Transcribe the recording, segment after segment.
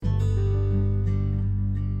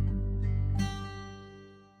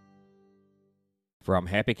From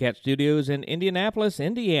Happy Cat Studios in Indianapolis,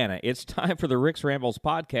 Indiana, it's time for the Rick's Rambles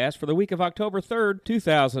podcast for the week of October 3rd,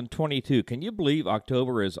 2022. Can you believe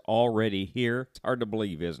October is already here? It's hard to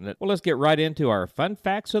believe, isn't it? Well, let's get right into our fun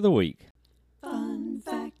facts of the week. Fun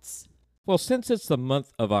facts. Well, since it's the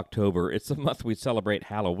month of October, it's the month we celebrate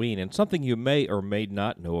Halloween, and something you may or may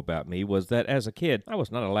not know about me was that as a kid, I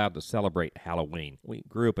was not allowed to celebrate Halloween. We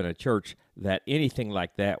grew up in a church that anything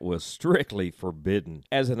like that was strictly forbidden.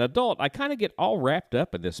 As an adult, I kind of get all wrapped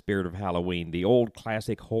up in the spirit of Halloween, the old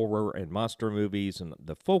classic horror and monster movies and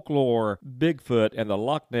the folklore, Bigfoot and the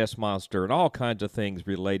Loch Ness Monster and all kinds of things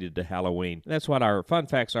related to Halloween. That's what our fun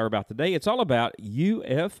facts are about today. It's all about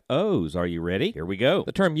UFOs. Are you ready? Here we go.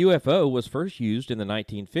 The term UFO was first used in the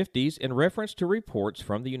 1950s in reference to reports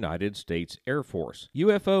from the United States Air Force.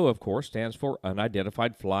 UFO, of course, stands for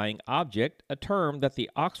Unidentified Flying Object, a term that the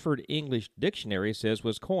Oxford English Dictionary says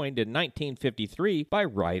was coined in 1953 by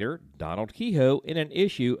writer Donald Kehoe in an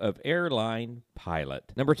issue of Airline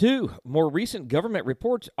Pilot. Number 2, more recent government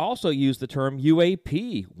reports also use the term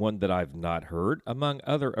UAP, one that I've not heard, among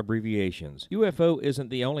other abbreviations. UFO isn't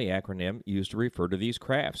the only acronym used to refer to these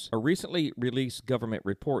crafts. A recently released government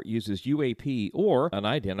report uses UAP, or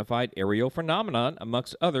Unidentified Aerial Phenomenon,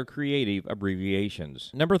 amongst other creative abbreviations.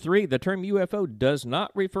 Number 3, the term UFO does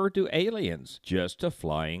not refer to aliens, just to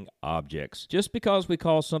flying objects. Just because we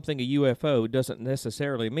call something a UFO doesn't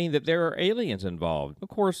necessarily mean that there are aliens involved. Of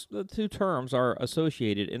course, the two terms are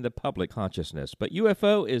associated in the public consciousness, but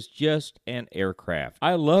UFO is just an aircraft.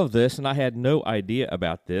 I love this, and I had no idea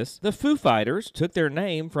about this. The Foo Fighters took their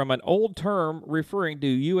name from an old term referring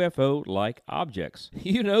to UFO-like objects.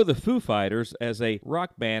 You know the Foo Fighters as a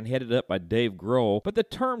rock band headed up by Dave Grohl, but the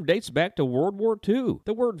term dates back to World War II.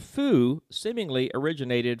 The word foo seemingly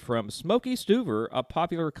originated from Smokey Stuver, a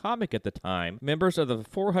popular comic at the time. Members of the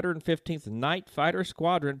 415th Night Fighter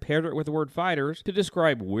Squadron paired it with the word fighters to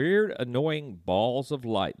describe weird, annoying balls of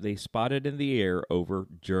light they spotted in the air over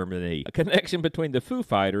Germany. A connection between the Foo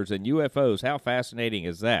Fighters and UFOs. How fascinating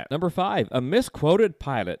is that? Number 5, a misquoted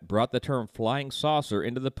pilot brought the term flying saucer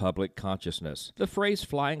into the public consciousness. The phrase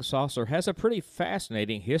flying saucer has a pretty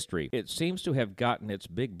fascinating history. It seems to have gotten its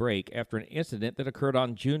big break after an incident that occurred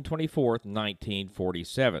on June 24,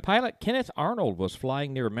 1947. Pilot Kenneth Arnold was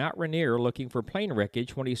flying near Mount Rainier looking for plane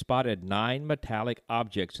wreckage when he spotted 9 metallic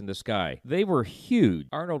objects in the sky. They were huge.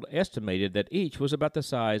 Arnold estimated that each was about the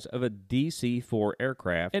size of a DC-4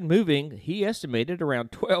 aircraft and moving, he estimated, around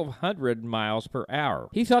 1,200 miles per hour.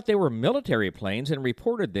 He thought they were military planes and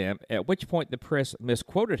reported them, at which point the press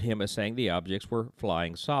misquoted him as saying the objects were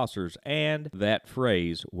flying saucers, and that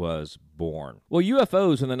phrase was born. Well,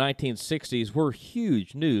 UFOs in the 1960s were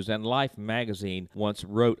huge news, and Life magazine once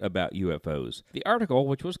wrote about UFOs. The article,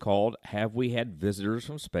 which was called Have We Had Visitors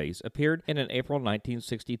from Space, appeared in an April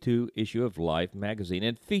 1962 issue of Life magazine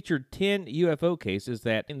and featured 10 UFO cases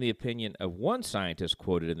that, in the opinion of one scientist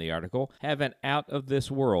quoted in the article, have an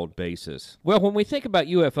out-of-this-world basis. Well, when we think about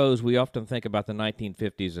UFOs, we often think about the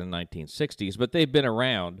 1950s and 1960s, but they've been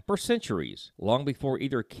around for centuries. Long before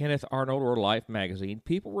either Kenneth Arnold or Life magazine,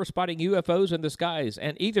 people were spotting UFOs in the skies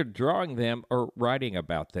and either drawing them or writing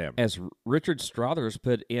about them. As Richard Strothers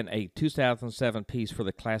put in a 2007 piece for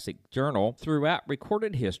the Classic Journal, throughout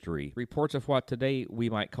recorded history, reports of what today we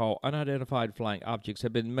might call unidentified flying objects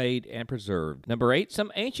have been made and preserved. Number 8,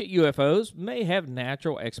 some ancient UFOs may have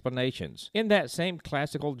natural explanations. In that same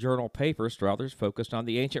classical journal paper, Strothers focused on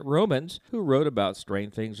the ancient Romans, who wrote about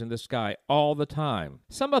strange things in the sky all the time.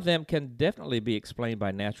 Some of them can definitely be explained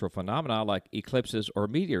by natural phenomena like eclipses or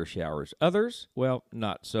meteor showers. Others, well,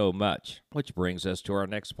 not so much. Which brings us to our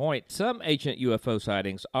next point. Some ancient UFO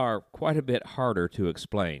sightings are quite a bit harder to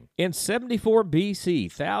explain. In 74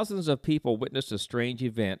 BC, thousands of people witnessed a strange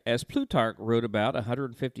event as Plutarch wrote about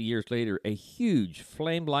 150 years later, a huge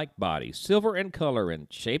flame-like body, silver in color and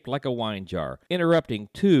shaped like a wine jar, interrupting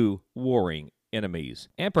 2 warring enemies.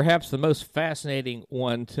 And perhaps the most fascinating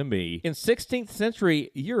one to me, in 16th century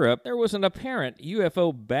Europe, there was an apparent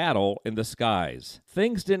UFO battle in the skies.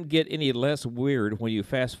 Things didn't get any less weird when you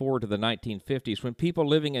fast forward to the 1950s, when people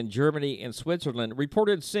living in Germany and Switzerland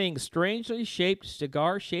reported seeing strangely shaped,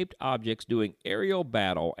 cigar-shaped objects doing aerial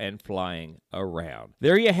battle and flying around.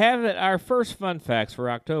 There you have it, our first fun facts for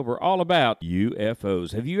October, all about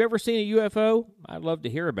UFOs. Have you ever seen a UFO? I'd love to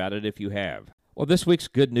hear about it if you have. Well, this week's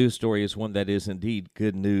good news story is one that is indeed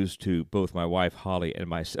good news to both my wife, Holly, and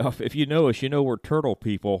myself. If you know us, you know we're turtle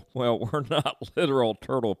people. Well, we're not literal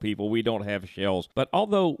turtle people. We don't have shells. But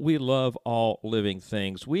although we love all living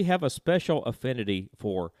things, we have a special affinity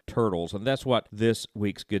for turtles, and that's what this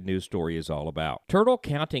week's good news story is all about. Turtle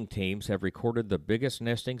counting teams have recorded the biggest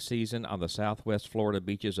nesting season on the southwest Florida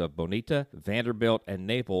beaches of Bonita, Vanderbilt, and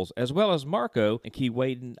Naples, as well as Marco and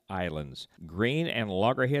Keewaydin Islands. Green and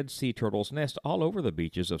loggerhead sea turtles nest all over the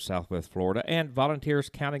beaches of southwest Florida, and volunteers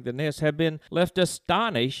counting the nests have been left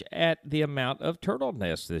astonished at the amount of turtle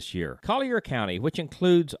nests this year. Collier County, which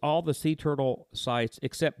includes all the sea turtle sites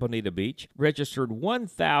except Bonita Beach, registered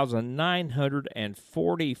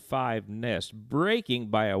 1,945 nests, breaking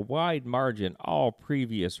by a wide margin all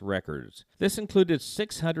previous records. This included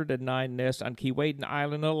 609 nests on Keewaydin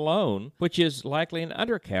Island alone, which is likely an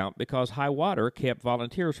undercount because high water kept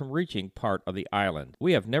volunteers from reaching part of the island.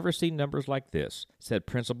 "We have never seen numbers like this," said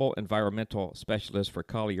Principal Environmental Specialist for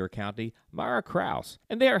Collier County, Mara Kraus,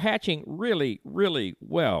 "and they are hatching really, really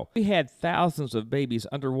well. We had thousands of babies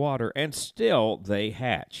underwater, and still they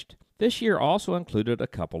hatched." This year also included a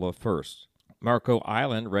couple of firsts. Marco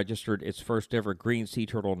Island registered its first ever green sea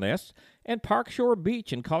turtle nest, and Park Shore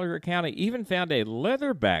Beach in Collier County even found a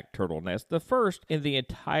leatherback turtle nest, the first in the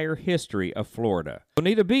entire history of Florida.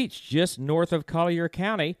 Bonita Beach, just north of Collier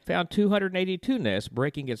County, found 282 nests,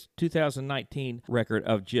 breaking its 2019 record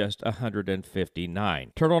of just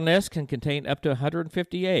 159. Turtle nests can contain up to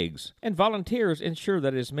 150 eggs, and volunteers ensure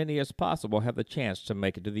that as many as possible have the chance to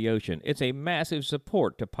make it to the ocean. It's a massive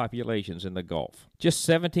support to populations in the Gulf. Just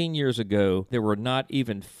 17 years ago, there were not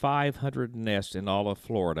even 500 nests in all of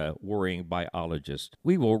Florida, worrying biologists.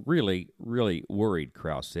 "We were really, really worried,"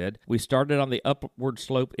 Kraus said. "We started on the upward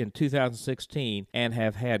slope in 2016 and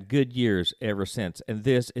have had good years ever since, and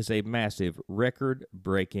this is a massive,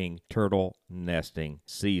 record-breaking turtle nesting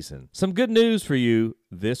season." Some good news for you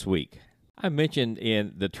this week. I mentioned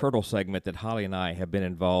in the turtle segment that Holly and I have been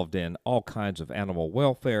involved in all kinds of animal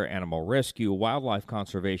welfare, animal rescue, wildlife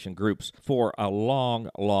conservation groups for a long,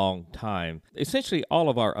 long time. Essentially all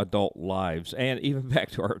of our adult lives, and even back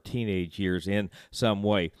to our teenage years in some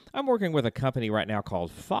way. I'm working with a company right now called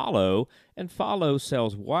Follow, and Follow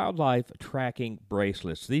sells wildlife tracking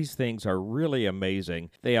bracelets. These things are really amazing.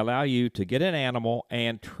 They allow you to get an animal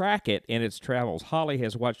and track it in its travels. Holly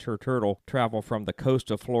has watched her turtle travel from the coast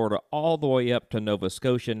of Florida all the way up to Nova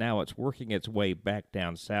Scotia. Now it's working its way back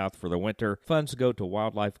down south for the winter. Funds go to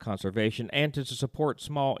wildlife conservation and to support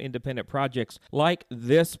small independent projects like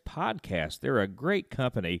this podcast. They're a great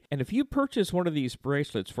company, and if you purchase one of these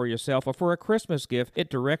bracelets for yourself or for a Christmas gift, it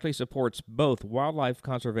directly supports both wildlife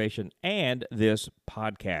conservation and this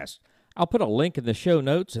podcast. I'll put a link in the show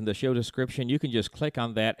notes and the show description. You can just click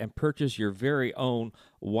on that and purchase your very own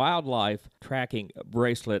wildlife tracking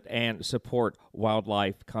bracelet and support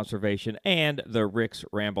wildlife conservation and the Rick's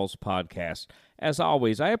Rambles podcast. As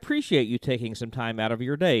always, I appreciate you taking some time out of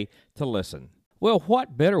your day to listen. Well,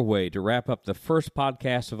 what better way to wrap up the first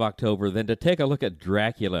podcast of October than to take a look at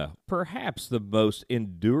Dracula, perhaps the most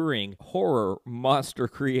enduring horror monster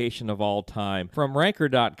creation of all time. From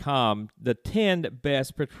Ranker.com, the 10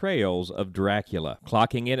 best portrayals of Dracula.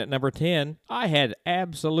 Clocking in at number 10, I had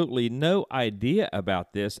absolutely no idea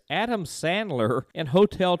about this. Adam Sandler in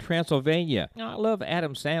Hotel Transylvania. Now, I love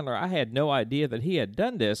Adam Sandler. I had no idea that he had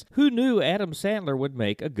done this. Who knew Adam Sandler would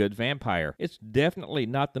make a good vampire? It's definitely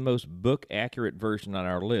not the most book-accurate version on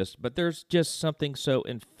our list, but there's just something so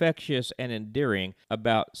infectious and endearing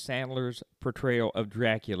about Sandler's portrayal of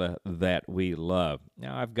Dracula that we love.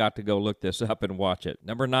 Now I've got to go look this up and watch it.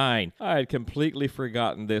 Number 9, I had completely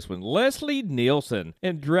forgotten this one. Leslie Nielsen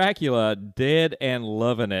in Dracula, Dead and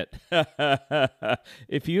Loving It.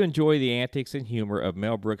 If you enjoy the antics and humor of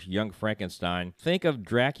Mel Brooks' Young Frankenstein, think of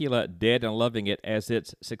Dracula, Dead and Loving It as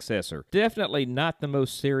its successor. Definitely not the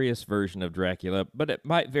most serious version of Dracula, but it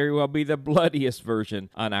might very well be the bloodiest version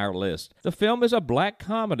on our list. The film is a black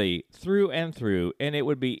comedy through and through, and it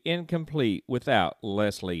would be incomplete without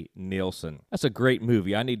Leslie Nielsen. That's a great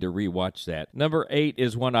movie. I need to rewatch that. Number 8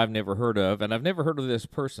 is one I've never heard of, and I've never heard of this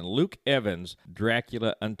person. Luke Evans,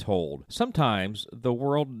 Dracula Untold. Sometimes the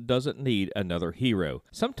world doesn't need another hero.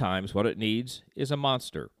 Sometimes what it needs is a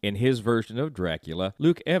monster. In his version of Dracula,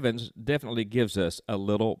 Luke Evans definitely gives us a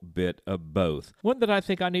little bit of both. One that I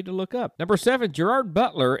think I need to look up. Number 7, Gerard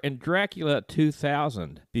Butler in Dracula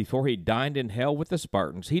 2000. Before he dined in hell with the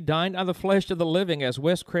Spartans, he dined on the flesh of the living as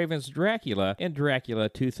Wes Craven's Dracula in Dracula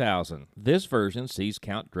 2000. This version sees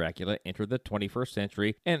Count Dracula enter the 21st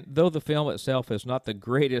century, and though the film itself is not the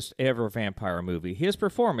greatest ever vampire movie, his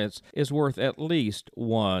performance is worth at least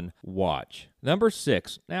one watch. Number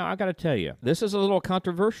 6. Now, I got to tell you, this is a little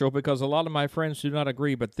controversial because a lot of my friends do not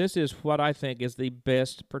agree, but this is what I think is the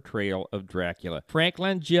best portrayal of Dracula. Frank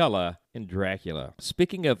Langella in Dracula.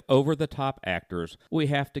 Speaking of over-the-top actors, we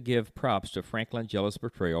have to give props to Frank Langella's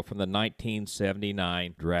portrayal from the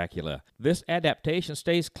 1979 Dracula. This adaptation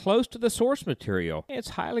stays close to the source material. It's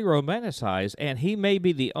highly romanticized, and he may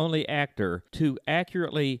be the only actor to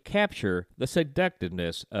accurately capture the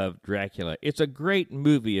seductiveness of Dracula. It's a great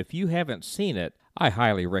movie. If you haven't seen it, I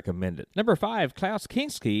highly recommend it. Number 5, Klaus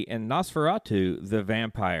Kinski in Nosferatu the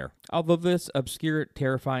Vampire. Although this obscure,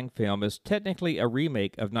 terrifying film is technically a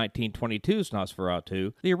remake of 1922's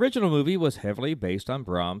Nosferatu, the original movie was heavily based on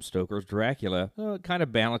Bram Stoker's Dracula. It kind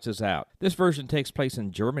of balances out. This version takes place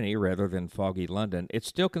in Germany rather than foggy London. It's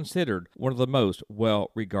still considered one of the most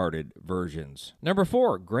well-regarded versions. Number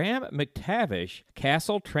 4, Graham McTavish,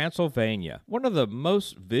 Castle Transylvania. One of the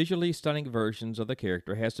most visually stunning versions of the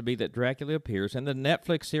character has to be that Dracula appears in the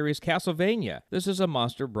Netflix series Castlevania. This is a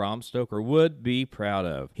monster Bram Stoker would be proud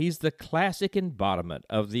of. He's the classic embodiment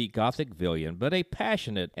of the Gothic villain, but a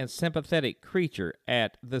passionate and sympathetic creature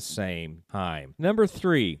at the same time. Number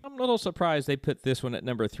 3. I'm a little surprised they put this one at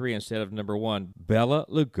number 3 instead of number 1. Bela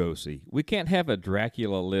Lugosi. We can't have a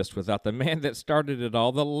Dracula list without the man that started it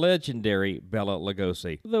all, the legendary Bela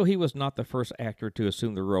Lugosi. Though he was not the first actor to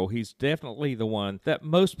assume the role, he's definitely the one that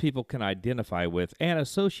most people can identify with and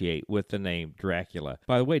associate with the name Dracula.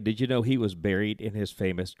 By the way, did you know he was buried in his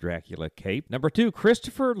famous Dracula cape? Number 2,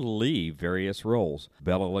 Christopher Lee, various roles.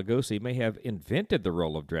 Bela Lugosi may have invented the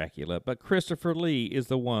role of Dracula, but Christopher Lee is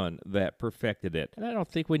the one that perfected it. And I don't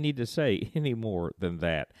think we need to say any more than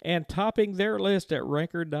that. And topping their list at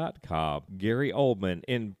Ranker.com, Gary Oldman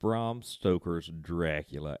in Bram Stoker's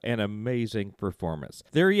Dracula. An amazing performance.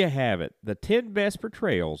 There you have it, the 10 best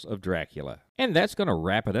portrayals of Dracula. And that's going to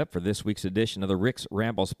wrap it up for this week's edition of the Rick's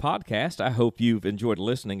Rambles podcast. I hope you've enjoyed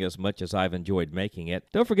listening as much as I've enjoyed making it.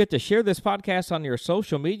 Don't forget to share this podcast on your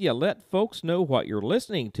social media. Let folks know what you're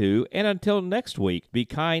listening to. And until next week, be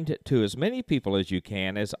kind to as many people as you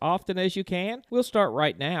can, as often as you can. We'll start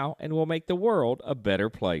right now, and we'll make the world a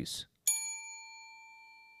better place.